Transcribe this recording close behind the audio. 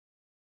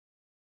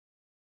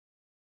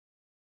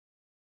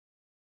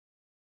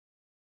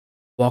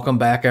Welcome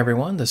back,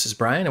 everyone. This is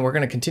Brian, and we're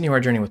going to continue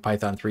our journey with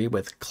Python 3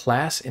 with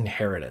class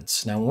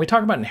inheritance. Now, when we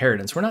talk about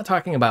inheritance, we're not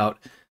talking about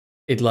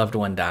a loved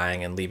one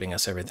dying and leaving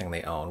us everything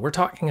they own. We're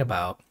talking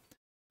about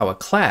how a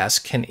class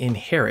can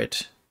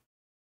inherit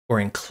or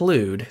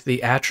include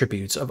the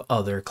attributes of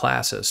other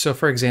classes. So,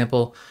 for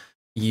example,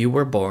 you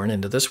were born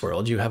into this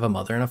world. You have a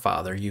mother and a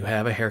father. You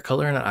have a hair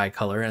color and an eye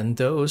color, and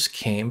those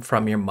came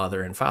from your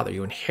mother and father.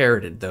 You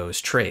inherited those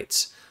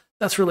traits.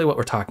 That's really what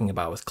we're talking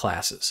about with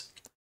classes.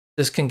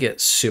 This can get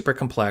super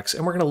complex,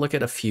 and we're going to look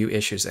at a few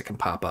issues that can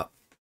pop up.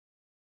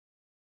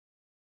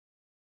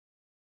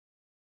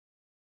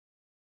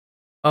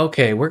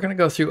 Okay, we're going to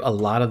go through a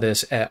lot of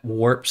this at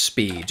warp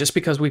speed, just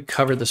because we've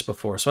covered this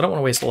before, so I don't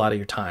want to waste a lot of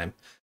your time.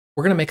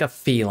 We're going to make a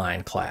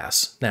feline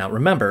class. Now,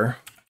 remember,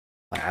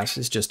 class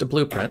is just a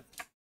blueprint.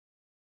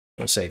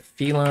 We'll say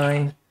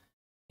feline,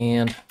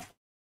 and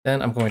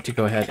then I'm going to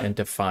go ahead and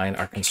define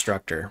our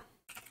constructor.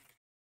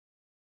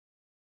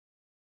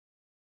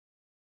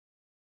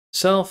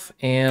 Self,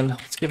 and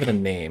let's give it a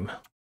name.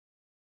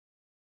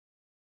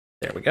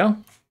 There we go.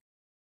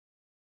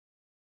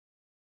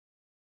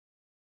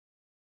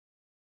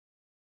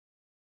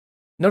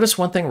 Notice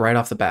one thing right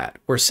off the bat.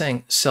 We're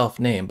saying self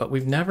name, but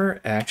we've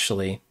never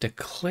actually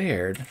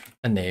declared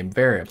a name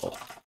variable.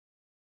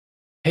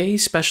 Pay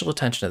special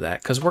attention to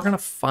that, because we're going to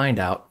find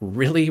out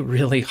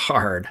really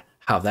hard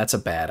how that's a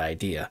bad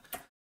idea.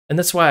 And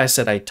that's why I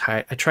said I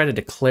try to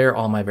declare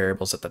all my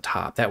variables at the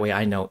top. That way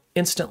I know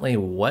instantly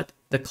what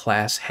the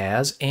class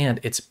has and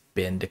it's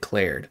been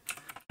declared.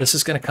 This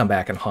is going to come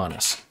back and haunt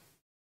us.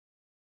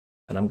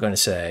 And I'm going to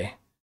say,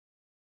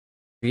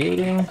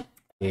 creating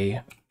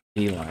a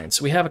feline.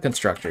 So we have a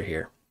constructor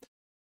here.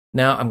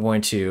 Now I'm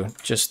going to,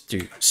 just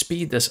to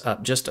speed this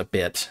up just a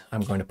bit,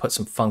 I'm going to put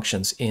some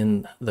functions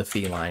in the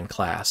feline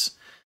class.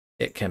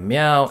 It can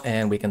meow,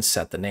 and we can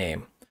set the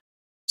name.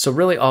 So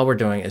really all we're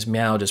doing is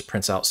meow just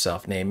prints out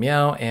self name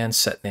meow, and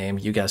set name,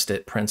 you guessed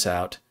it, prints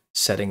out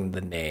setting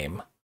the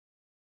name.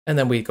 And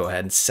then we go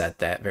ahead and set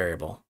that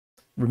variable.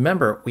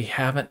 Remember, we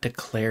haven't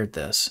declared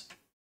this.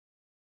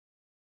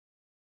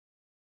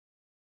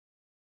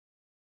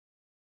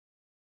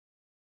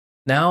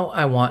 Now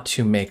I want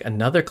to make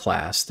another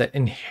class that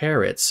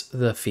inherits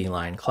the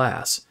feline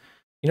class.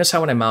 You notice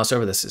how when I mouse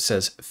over this, it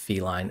says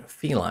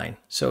feline.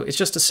 So it's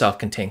just a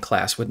self-contained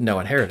class with no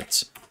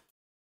inheritance.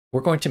 We're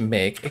going to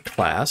make a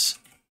class,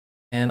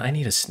 and I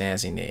need a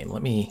snazzy name.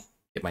 Let me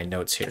get my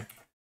notes here.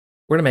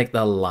 We're going to make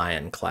the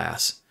lion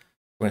class.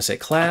 We're going to say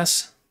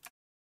class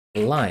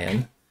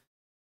lion,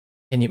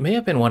 and you may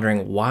have been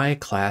wondering why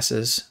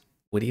classes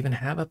would even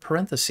have a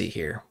parenthesis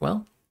here.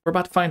 Well, we're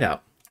about to find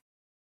out.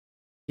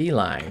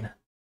 Feline.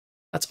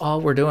 That's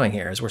all we're doing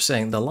here, is we're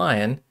saying the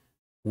lion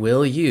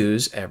will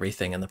use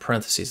everything in the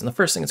parentheses, and the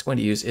first thing it's going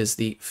to use is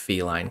the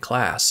feline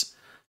class.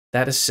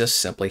 That is just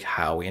simply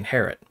how we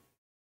inherit.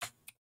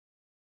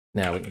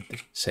 Now we can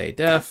say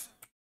def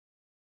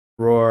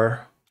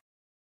roar.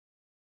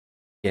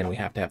 Again, we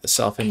have to have the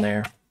self in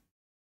there.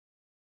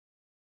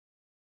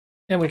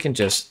 And we can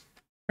just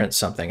print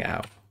something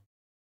out.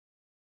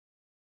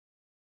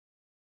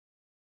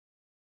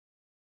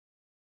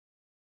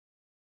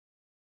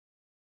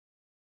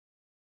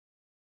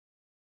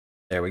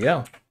 There we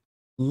go.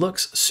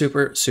 Looks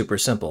super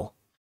simple.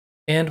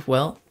 And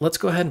well, let's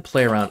go ahead and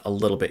play around a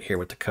little bit here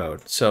with the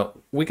code.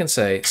 So we can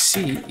say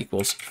C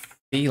equals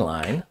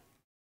feline.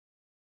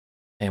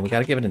 And we got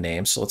to give it a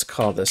name, so let's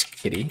call this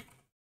kitty.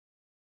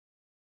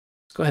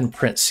 Let's go ahead and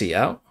print C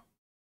out.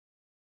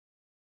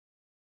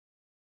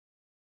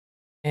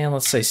 And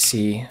let's say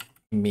C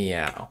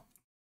meow.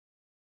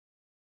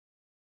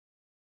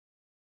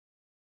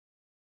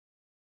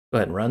 Go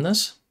ahead and run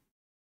this.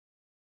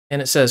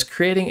 And it says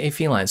creating a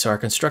feline. So our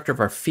constructor of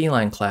our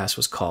feline class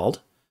was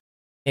called.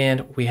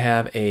 And we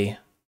have a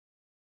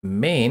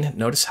main.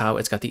 Notice how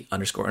it's got the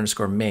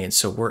underscore main.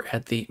 So we're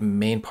at the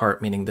main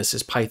part, meaning this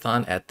is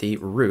Python at the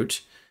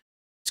root.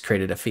 It's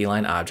created a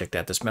feline object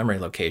at this memory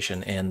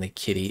location, and the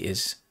kitty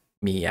is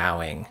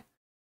meowing.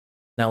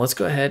 Now let's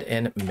go ahead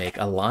and make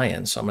a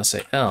lion. So I'm going to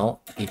say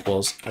L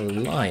equals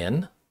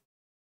lion.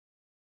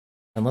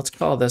 And let's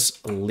call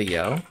this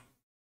Leo. Let's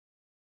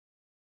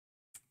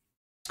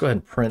go ahead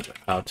and print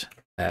out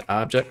that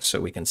object so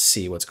we can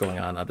see what's going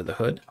on under the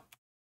hood.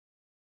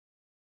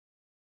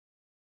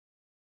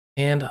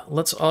 And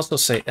let's also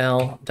say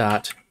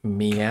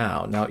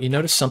L.meow. Now you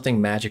notice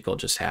something magical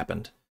just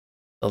happened.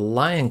 The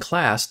lion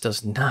class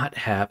does not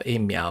have a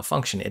meow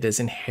function. It is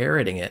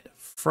inheriting it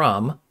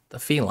from the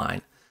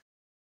feline.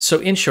 So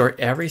in short,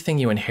 everything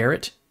you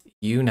inherit,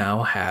 you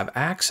now have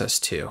access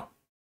to.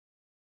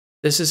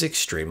 This is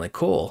extremely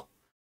cool.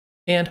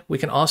 And we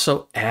can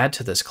also add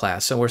to this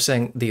class. So we're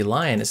saying the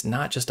lion is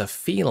not just a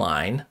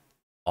feline,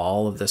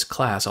 all of this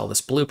class, all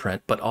this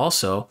blueprint, but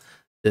also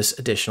this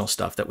additional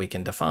stuff that we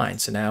can define.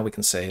 So now we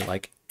can say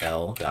like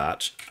L.roar.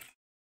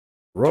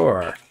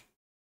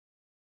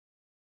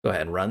 Go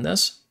ahead and run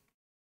this.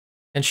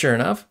 And sure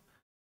enough,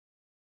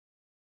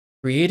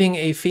 creating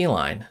a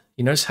feline.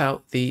 You notice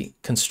how the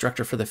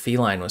constructor for the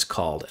feline was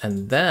called,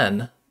 and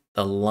then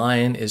the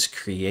lion is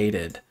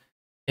created.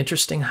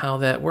 Interesting how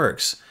that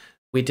works.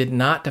 We did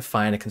not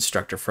define a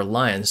constructor for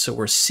lion, so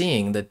we're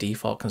seeing the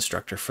default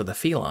constructor for the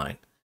feline.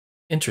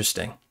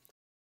 Interesting.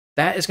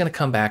 That is going to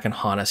come back and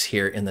haunt us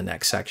here in the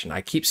next section.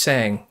 I keep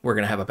saying we're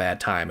going to have a bad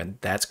time, and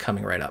that's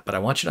coming right up. But I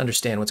want you to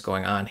understand what's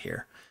going on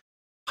here.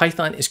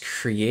 Python is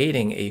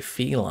creating a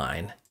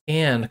feline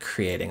and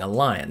creating a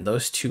lion.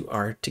 Those two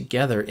are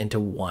together into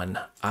one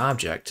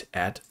object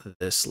at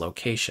this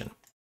location.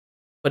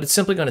 But it's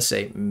simply going to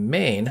say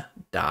main.lion.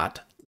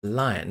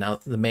 Now,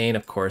 the main,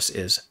 of course,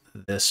 is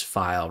this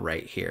file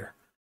right here.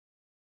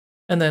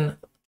 And then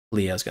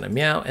Leo's going to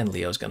meow and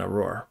Leo's going to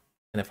roar.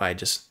 And if I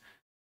just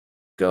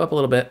go up a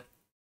little bit,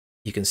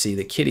 you can see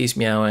the kitty's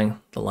meowing,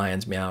 the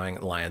lion's meowing,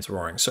 the lion's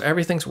roaring. So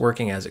everything's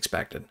working as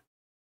expected.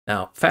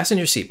 Now, fasten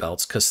your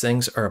seatbelts because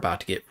things are about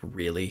to get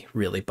really,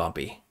 really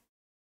bumpy.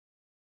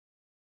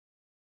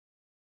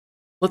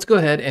 Let's go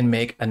ahead and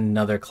make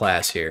another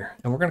class here.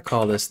 And we're going to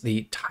call this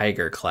the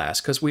tiger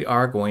class because we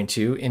are going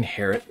to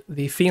inherit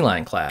the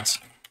feline class.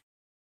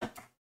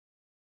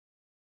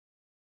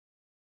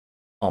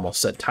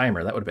 Almost said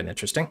timer. That would have been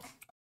interesting.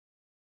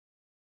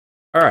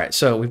 All right,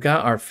 so we've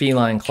got our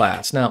feline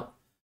class. Now,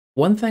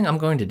 one thing I'm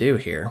going to do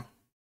here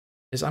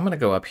is I'm going to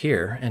go up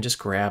here and just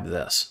grab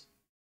this.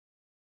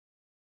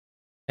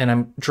 And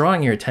I'm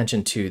drawing your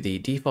attention to the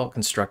default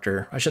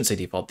constructor. I shouldn't say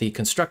default, the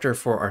constructor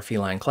for our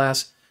feline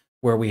class,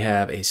 where we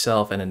have a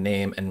self and a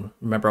name. And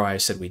remember I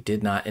said we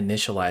did not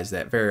initialize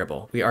that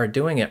variable. We are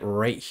doing it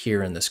right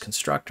here in this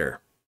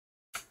constructor.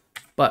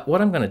 But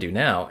what I'm going to do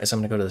now is I'm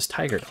going to go to this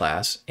tiger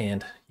class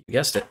and, you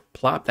guessed it,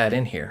 plop that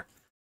in here.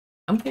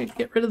 I'm going to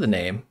get rid of the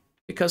name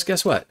because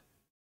guess what?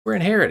 We're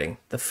inheriting.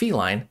 The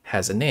feline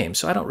has a name,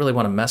 so I don't really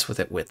want to mess with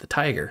it with the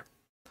tiger.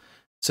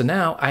 So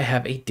now I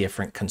have a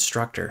different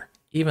constructor,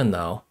 even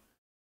though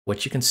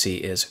what you can see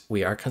is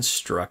we are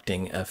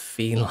constructing a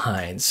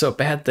feline. So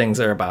bad things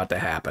are about to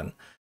happen.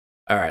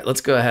 All right,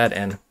 let's go ahead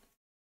and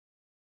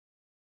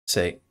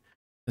say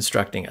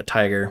constructing a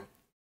tiger.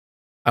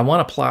 I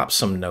want to plop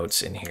some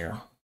notes in here,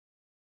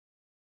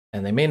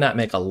 and they may not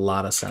make a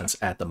lot of sense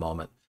at the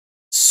moment.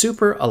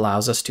 Super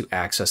allows us to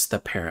access the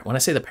parent. When I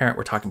say the parent,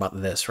 we're talking about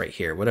this right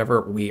here,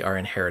 whatever we are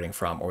inheriting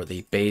from, or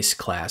the base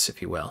class,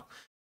 if you will.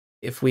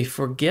 If we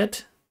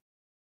forget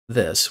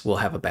this, we'll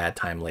have a bad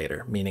time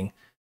later, meaning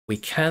we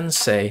can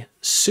say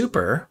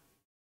super,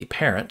 the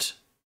parent,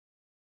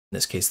 in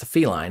this case the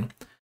feline,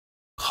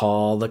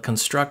 call the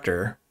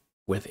constructor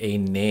with a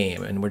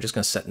name, and we're just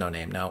going to set no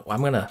name. Now, I'm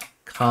going to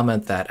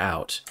comment that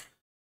out,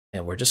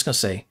 and we're just going to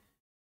say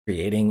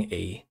creating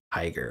a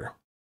tiger.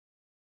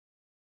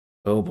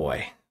 Oh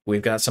boy,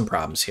 we've got some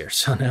problems here.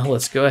 So now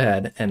let's go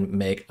ahead and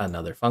make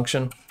another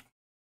function.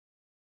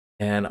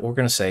 And we're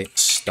going to say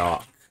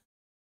stalk.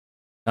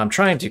 Now I'm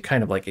trying to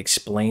kind of like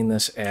explain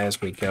this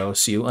as we go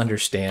so you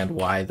understand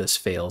why this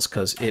fails,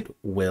 because it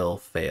will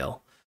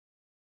fail.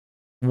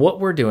 What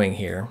we're doing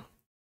here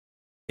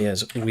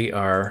is we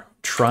are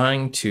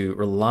trying to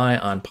rely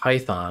on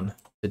Python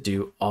to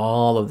do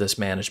all of this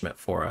management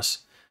for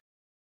us.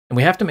 And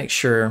we have to make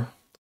sure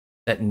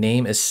that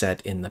name is set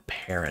in the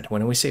parent.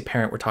 When we say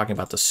parent, we're talking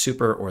about the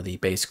super or the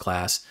base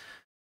class.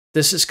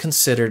 This is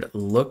considered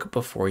look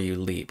before you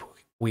leap.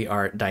 We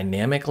are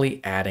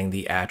dynamically adding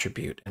the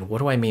attribute. And what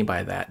do I mean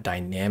by that?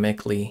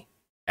 Dynamically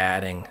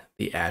adding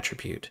the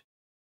attribute.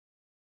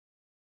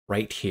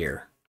 Right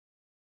here.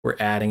 We're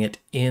adding it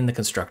in the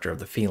constructor of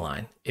the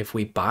feline. If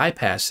we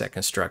bypass that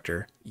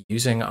constructor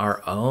using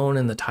our own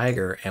in the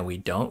tiger and we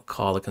don't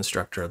call the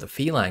constructor of the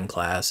feline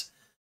class,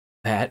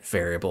 that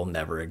variable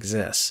never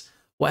exists.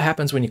 What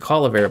happens when you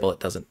call a variable that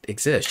doesn't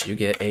exist? You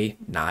get a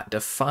not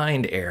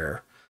defined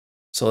error.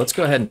 So let's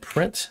go ahead and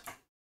print.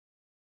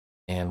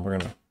 And we're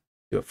going to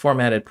do a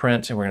formatted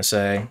print. And we're going to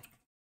say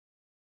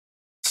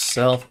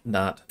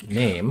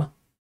self.name.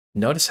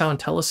 Notice how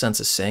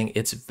IntelliSense is saying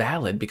it's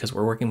valid because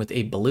we're working with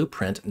a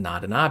blueprint,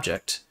 not an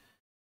object.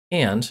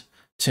 And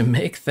to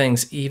make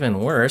things even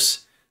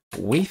worse,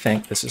 we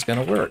think this is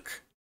going to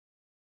work.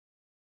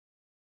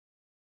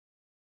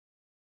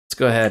 Let's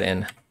go ahead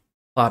and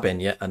plop in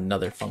yet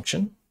another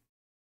function.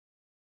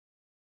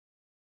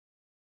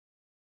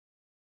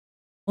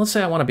 Let's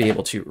say I want to be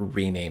able to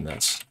rename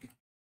this.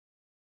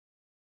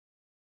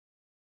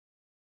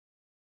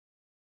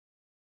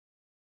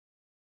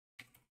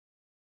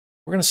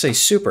 We're going to say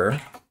super,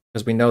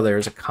 because we know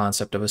there's a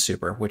concept of a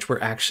super, which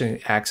we're actually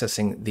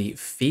accessing the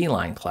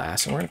feline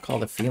class, and we're going to call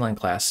the feline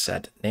class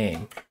set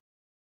name.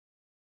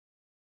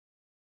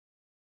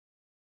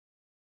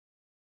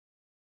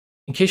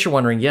 In case you're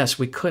wondering, yes,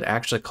 we could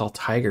actually call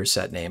tiger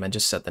set name and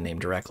just set the name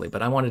directly,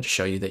 but I wanted to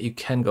show you that you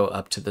can go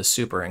up to the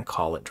super and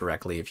call it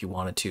directly if you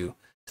wanted to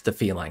the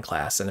feline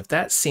class. And if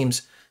that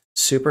seems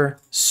super,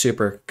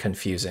 super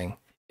confusing,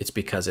 it's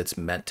because it's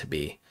meant to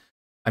be.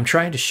 I'm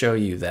trying to show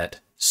you that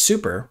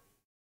super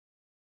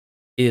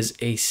is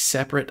a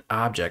separate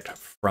object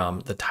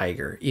from the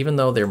tiger. Even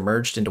though they're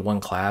merged into one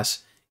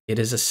class, it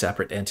is a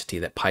separate entity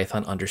that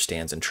Python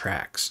understands and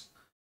tracks.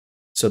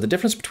 So the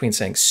difference between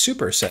saying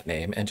super set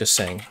name and just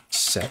saying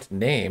set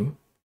name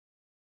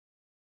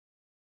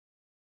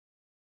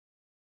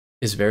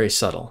is very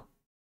subtle.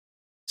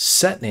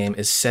 Set name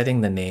is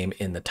setting the name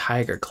in the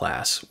tiger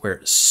class,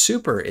 where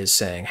super is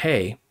saying,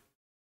 hey,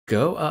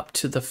 go up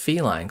to the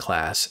feline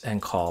class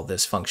and call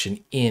this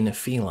function in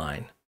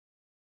feline.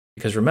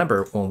 Because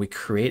remember, when we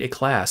create a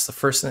class, the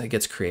first thing that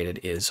gets created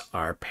is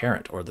our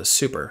parent, or the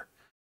super.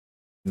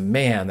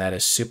 Man, that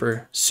is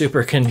super,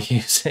 super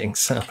confusing.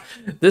 So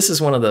this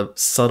is one of the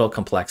subtle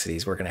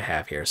complexities we're going to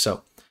have here.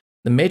 So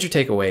the major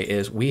takeaway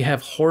is we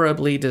have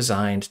horribly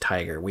designed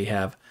tiger. We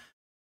have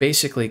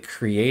basically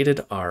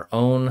created our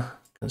own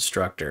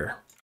constructor.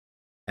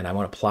 And I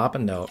want to plop a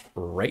note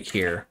right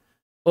here.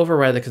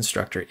 Override the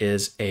constructor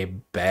is a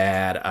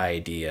bad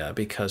idea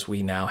because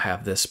we now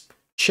have this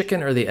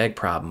chicken or the egg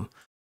problem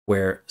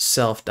where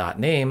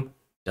self.name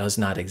does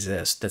not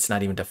exist. That's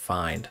not even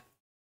defined.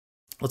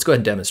 Let's go ahead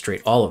and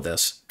demonstrate all of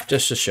this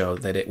just to show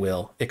that it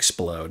will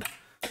explode.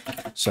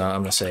 So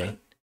I'm going to say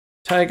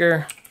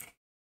tiger.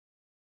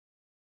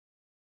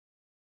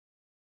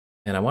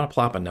 And I want to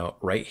plop a note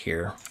right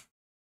here.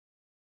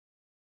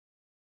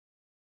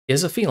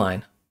 Is a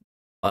feline,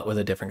 but with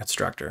a different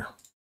constructor.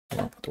 I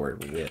won't put the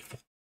word with.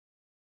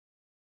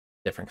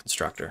 Different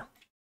constructor.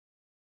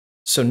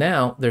 So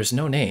now there's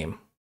no name.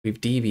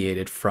 We've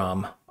deviated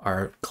from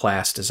our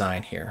class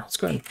design here. Let's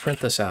go ahead and print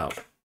this out.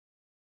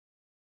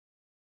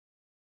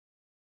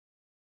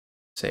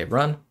 Save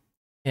run.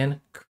 And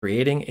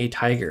creating a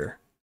tiger.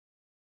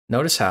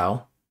 Notice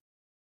how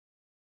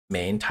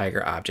main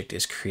tiger object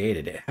is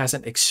created. It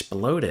hasn't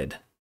exploded.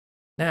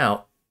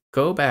 Now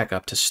go back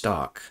up to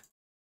stock.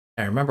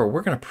 And remember,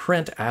 we're going to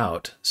print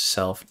out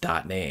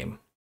self.name,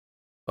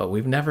 but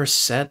we've never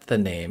set the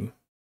name.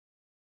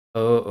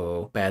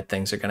 Bad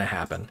things are going to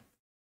happen.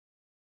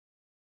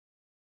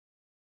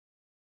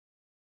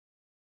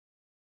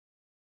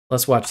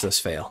 Let's watch this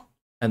fail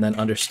and then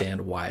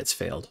understand why it's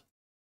failed.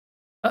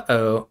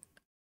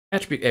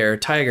 Attribute error,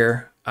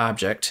 tiger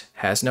object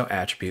has no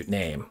attribute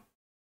name.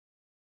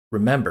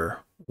 Remember,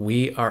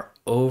 we are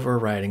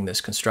overriding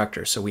this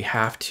constructor, so we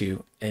have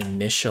to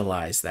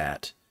initialize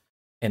that.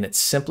 And it's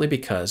simply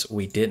because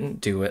we didn't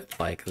do it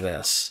like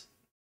this.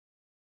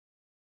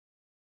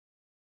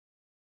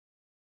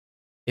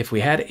 If we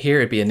had it here,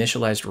 it'd be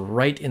initialized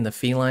right in the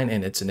feline,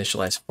 and it's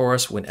initialized for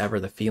us whenever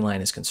the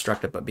feline is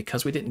constructed. But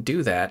because we didn't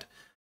do that,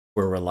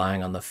 we're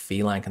relying on the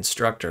feline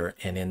constructor.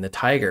 And in the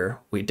tiger,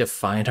 we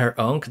defined our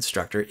own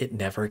constructor. It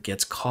never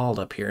gets called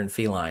up here in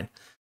feline.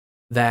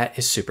 That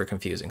is super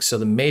confusing. So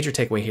the major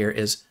takeaway here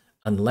is,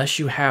 unless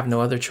you have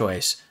no other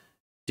choice,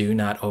 do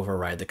not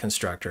override the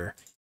constructor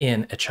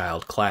in a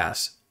child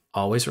class.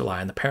 Always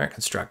rely on the parent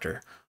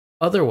constructor.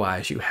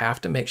 Otherwise, you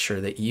have to make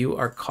sure that you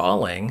are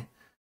calling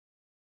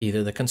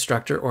either the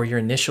constructor or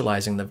you're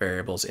initializing the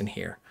variables in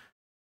here.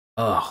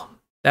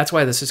 That's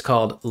why this is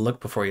called look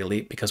before you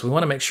leap, because we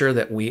want to make sure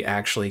that we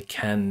actually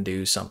can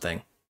do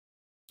something.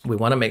 We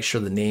want to make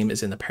sure the name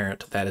is in the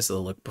parent. That is the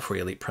look before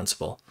you leap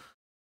principle.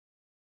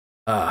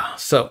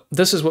 So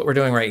this is what we're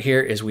doing right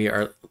here is we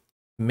are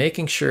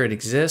making sure it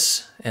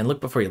exists, and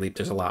look before you leap,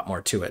 there's a lot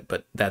more to it,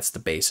 but that's the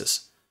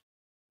basis.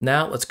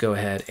 Now let's go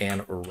ahead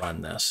and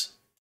run this.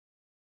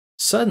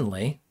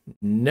 Suddenly,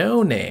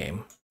 no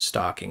name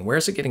stalking.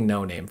 Where's it getting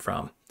no name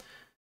from?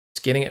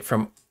 It's getting it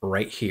from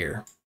right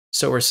here.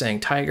 So we're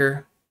saying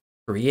tiger,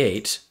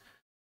 create,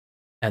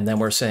 and then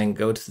we're saying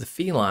go to the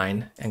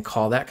feline and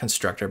call that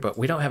constructor, but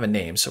we don't have a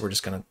name, so we're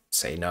just going to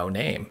say no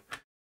name.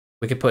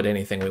 We could put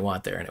anything we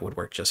want there and it would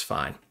work just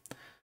fine.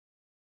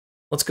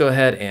 Let's go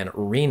ahead and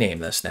rename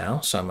this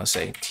now. So I'm going to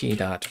say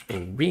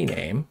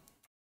t.rename.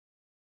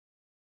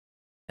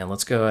 And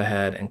let's go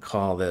ahead and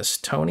call this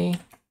Tony.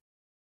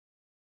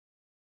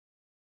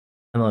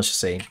 And let's just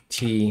say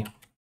t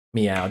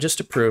meow, just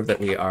to prove that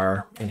we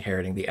are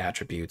inheriting the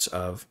attributes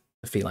of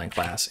the feline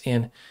class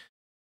in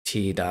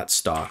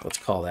t.stalk. Let's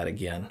call that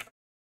again.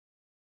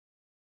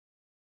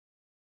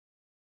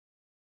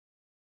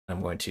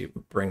 I'm going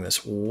to bring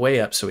this way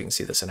up so we can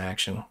see this in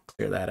action,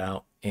 clear that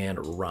out,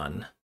 and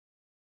run.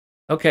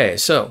 Okay,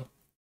 so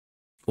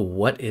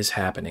what is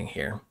happening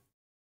here?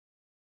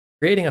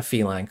 Creating a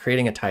feline,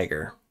 creating a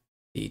tiger.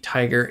 The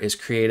tiger is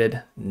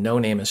created, no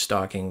name is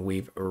stalking.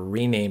 We've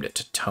renamed it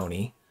to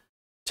Tony.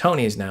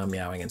 Tony is now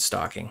meowing and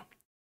stalking.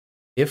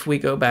 If we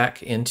go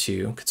back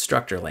into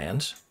constructor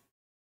land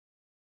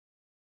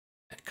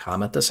and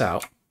comment this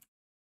out,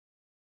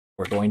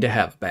 we're going to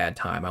have a bad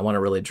time. I want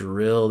to really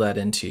drill that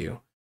into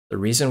you. The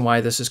reason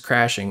why this is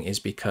crashing is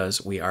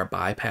because we are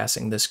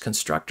bypassing this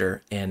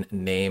constructor and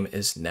name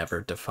is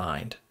never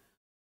defined.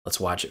 Let's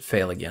watch it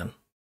fail again.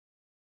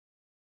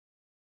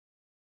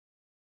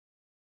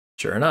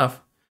 Sure enough,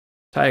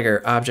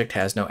 tiger object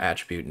has no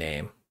attribute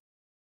name.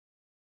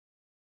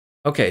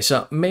 Okay,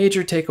 so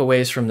major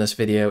takeaways from this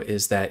video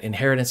is that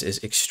inheritance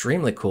is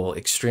extremely cool,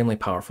 extremely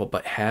powerful,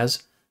 but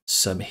has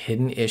some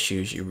hidden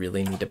issues you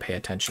really need to pay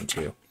attention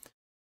to.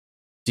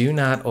 Do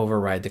not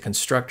override the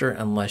constructor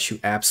unless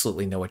you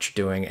absolutely know what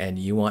you're doing and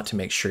you want to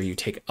make sure you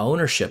take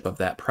ownership of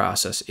that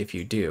process if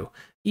you do.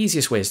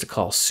 Easiest way is to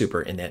call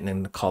super init and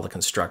then call the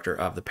constructor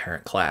of the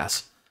parent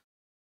class.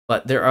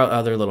 But there are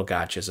other little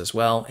gotchas as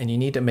well, and you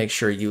need to make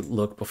sure you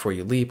look before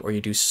you leap, or you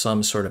do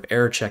some sort of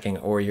error checking,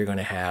 or you're going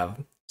to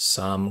have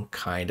some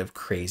kind of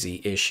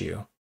crazy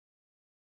issue.